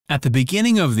At the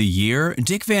beginning of the year,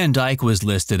 Dick Van Dyke was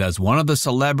listed as one of the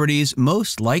celebrities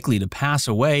most likely to pass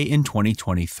away in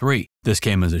 2023. This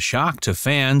came as a shock to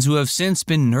fans who have since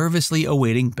been nervously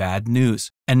awaiting bad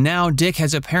news. And now Dick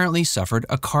has apparently suffered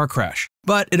a car crash.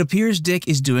 But it appears Dick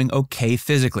is doing okay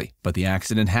physically, but the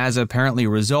accident has apparently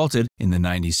resulted in the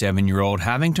 97-year-old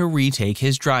having to retake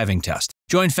his driving test.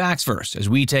 Join Facts First as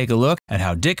we take a look at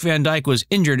how Dick Van Dyke was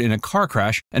injured in a car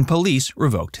crash and police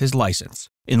revoked his license.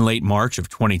 In late March of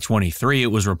 2023, it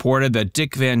was reported that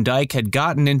Dick Van Dyke had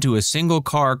gotten into a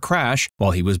single-car crash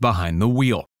while he was behind the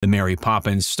wheel. The Mary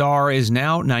Poppins star is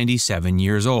now 97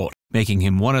 years old, making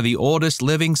him one of the oldest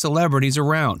living celebrities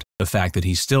around. The fact that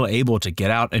he's still able to get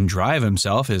out and drive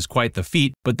himself is quite the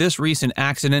feat, but this recent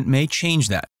accident may change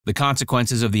that. The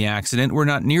consequences of the accident were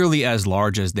not nearly as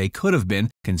large as they could have been,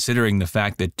 considering the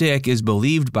fact that Dick is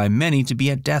believed by many to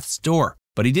be at death's door.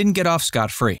 But he didn't get off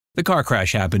scot-free. The car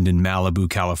crash happened in Malibu,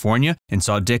 California, and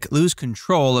saw Dick lose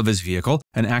control of his vehicle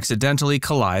and accidentally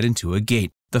collide into a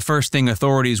gate. The first thing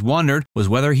authorities wondered was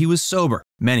whether he was sober.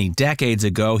 Many decades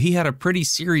ago, he had a pretty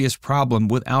serious problem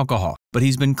with alcohol, but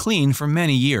he's been clean for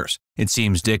many years. It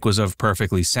seems Dick was of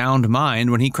perfectly sound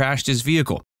mind when he crashed his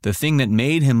vehicle. The thing that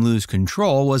made him lose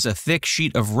control was a thick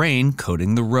sheet of rain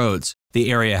coating the roads.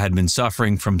 The area had been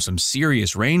suffering from some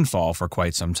serious rainfall for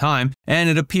quite some time, and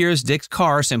it appears Dick's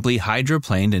car simply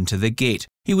hydroplaned into the gate.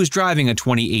 He was driving a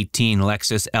 2018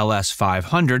 Lexus LS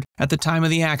 500 at the time of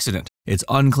the accident. It's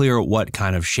unclear what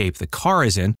kind of shape the car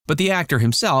is in, but the actor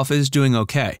himself is doing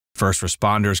okay. First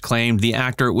responders claimed the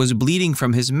actor was bleeding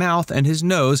from his mouth and his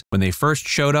nose when they first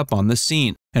showed up on the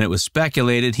scene, and it was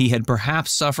speculated he had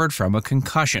perhaps suffered from a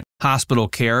concussion. Hospital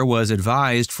care was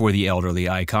advised for the elderly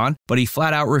icon, but he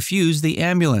flat out refused the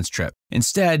ambulance trip.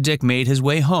 Instead, Dick made his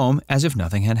way home as if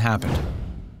nothing had happened.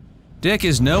 Dick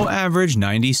is no average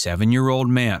 97-year-old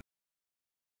man.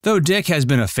 Though Dick has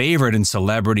been a favorite in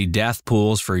celebrity death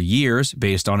pools for years,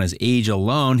 based on his age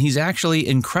alone, he's actually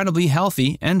incredibly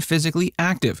healthy and physically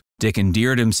active. Dick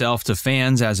endeared himself to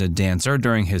fans as a dancer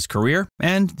during his career,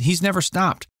 and he's never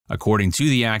stopped. According to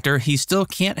the actor, he still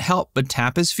can't help but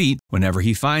tap his feet whenever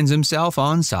he finds himself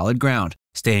on solid ground.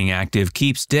 Staying active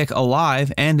keeps Dick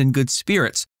alive and in good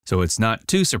spirits, so it's not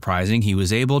too surprising he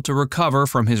was able to recover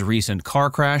from his recent car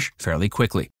crash fairly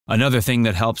quickly. Another thing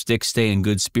that helps Dick stay in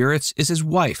good spirits is his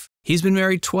wife. He's been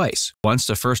married twice, once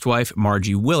to first wife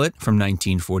Margie Willett from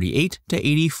 1948 to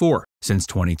 84. Since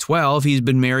 2012, he's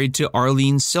been married to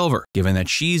Arlene Silver. Given that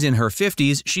she's in her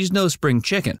 50s, she's no spring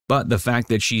chicken, but the fact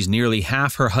that she's nearly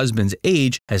half her husband's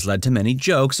age has led to many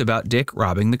jokes about Dick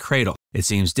robbing the cradle. It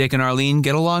seems Dick and Arlene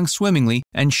get along swimmingly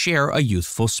and share a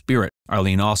youthful spirit.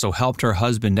 Arlene also helped her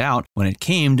husband out when it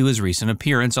came to his recent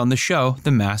appearance on the show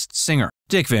The Masked Singer.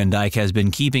 Dick Van Dyke has been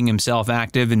keeping himself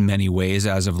active in many ways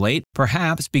as of late,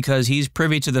 perhaps because he's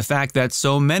privy to the fact that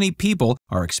so many people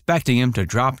are expecting him to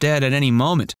drop dead at any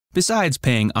moment. Besides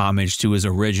paying homage to his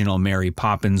original Mary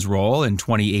Poppins role in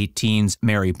 2018's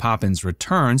Mary Poppins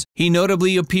Returns, he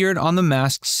notably appeared on The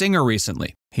Masked Singer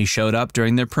recently. He showed up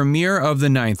during the premiere of the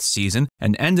 9th season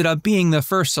and ended up being the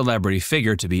first celebrity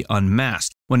figure to be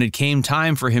unmasked. When it came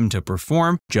time for him to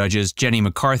perform, judges Jenny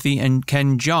McCarthy and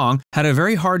Ken Jeong had a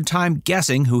very hard time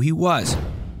guessing who he was.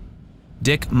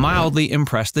 Dick mildly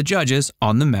impressed the judges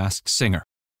on The Masked Singer.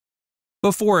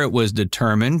 Before it was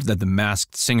determined that the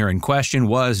masked singer in question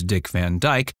was Dick Van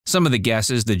Dyke, some of the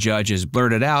guesses the judges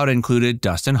blurted out included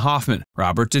Dustin Hoffman,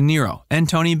 Robert De Niro, and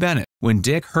Tony Bennett. When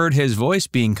Dick heard his voice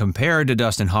being compared to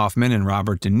Dustin Hoffman and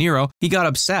Robert De Niro, he got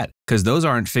upset because those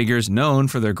aren't figures known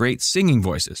for their great singing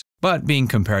voices. But being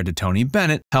compared to Tony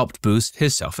Bennett helped boost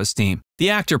his self-esteem. The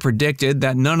actor predicted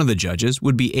that none of the judges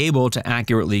would be able to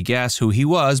accurately guess who he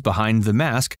was behind the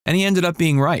mask, and he ended up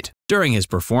being right. During his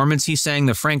performance, he sang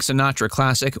the Frank Sinatra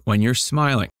classic, When You're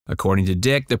Smiling. According to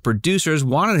Dick, the producers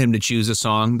wanted him to choose a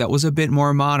song that was a bit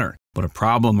more modern. But a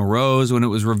problem arose when it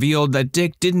was revealed that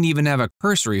Dick didn't even have a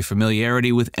cursory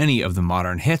familiarity with any of the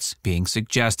modern hits being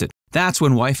suggested. That's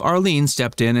when wife Arlene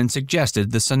stepped in and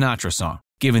suggested the Sinatra song.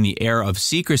 Given the air of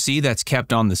secrecy that's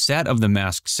kept on the set of The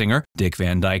Masked Singer, Dick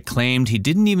Van Dyke claimed he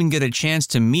didn't even get a chance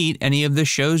to meet any of the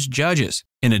show's judges.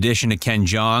 In addition to Ken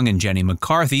Jeong and Jenny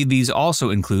McCarthy, these also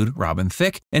include Robin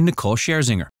Thicke and Nicole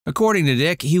Scherzinger. According to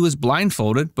Dick, he was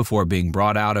blindfolded before being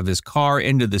brought out of his car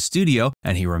into the studio,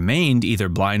 and he remained either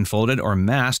blindfolded or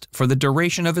masked for the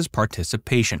duration of his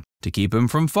participation. To keep him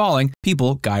from falling,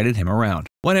 people guided him around.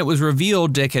 When it was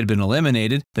revealed Dick had been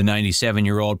eliminated, the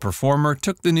 97-year-old performer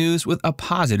took the news with a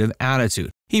positive attitude.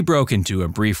 He broke into a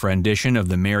brief rendition of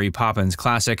the Mary Poppins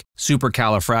classic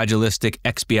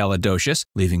Supercalifragilisticexpialidocious,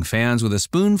 leaving fans with a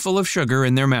spoonful of sugar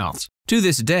in their mouths. To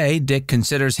this day, Dick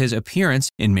considers his appearance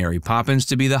in Mary Poppins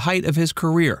to be the height of his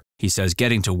career. He says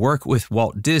getting to work with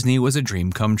Walt Disney was a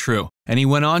dream come true, and he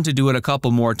went on to do it a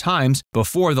couple more times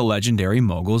before the legendary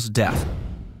mogul's death.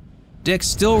 Dick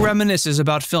still reminisces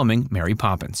about filming Mary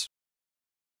Poppins.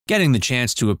 Getting the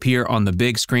chance to appear on the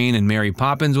big screen in Mary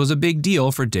Poppins was a big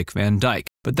deal for Dick Van Dyke,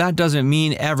 but that doesn't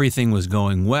mean everything was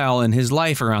going well in his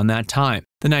life around that time.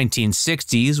 The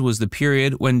 1960s was the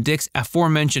period when Dick's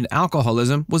aforementioned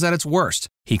alcoholism was at its worst.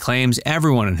 He claims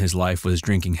everyone in his life was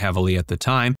drinking heavily at the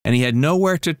time, and he had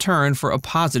nowhere to turn for a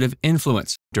positive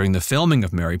influence. During the filming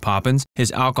of Mary Poppins,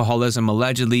 his alcoholism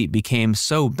allegedly became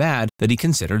so bad that he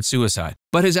considered suicide.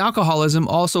 But his alcoholism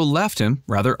also left him,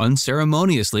 rather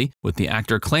unceremoniously, with the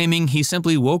actor claiming he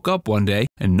simply woke up one day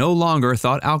and no longer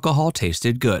thought alcohol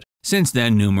tasted good. Since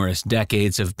then, numerous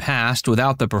decades have passed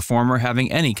without the performer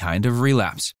having any kind of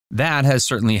relapse. That has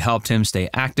certainly helped him stay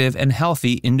active and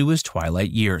healthy into his twilight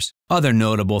years. Other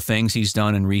notable things he's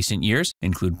done in recent years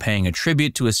include paying a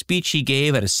tribute to a speech he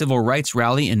gave at a civil rights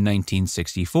rally in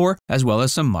 1964, as well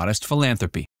as some modest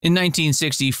philanthropy. In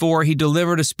 1964, he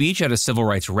delivered a speech at a civil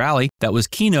rights rally that was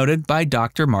keynoted by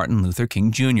Dr. Martin Luther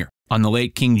King Jr. On the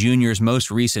late King Jr.'s most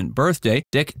recent birthday,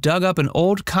 Dick dug up an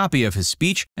old copy of his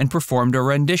speech and performed a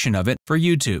rendition of it for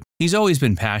YouTube. He's always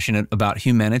been passionate about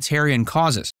humanitarian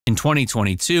causes. In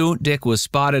 2022, Dick was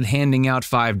spotted handing out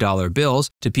 $5 bills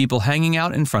to people hanging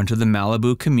out in front of the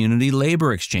Malibu Community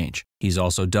Labor Exchange. He's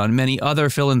also done many other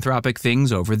philanthropic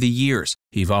things over the years.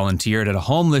 He volunteered at a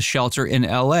homeless shelter in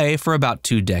LA for about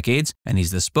 2 decades, and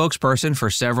he's the spokesperson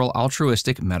for several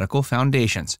altruistic medical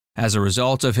foundations. As a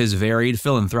result of his varied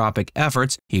philanthropic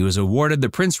efforts, he was awarded the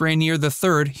Prince Rainier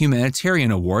III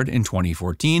Humanitarian Award in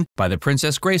 2014 by the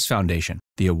Princess Grace Foundation.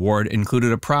 The award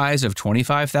included a prize of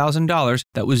 $25,000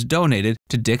 that was donated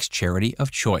to Dick's charity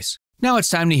of choice. Now it's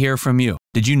time to hear from you.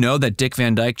 Did you know that Dick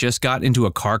Van Dyke just got into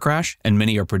a car crash and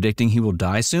many are predicting he will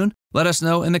die soon? Let us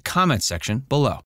know in the comments section below.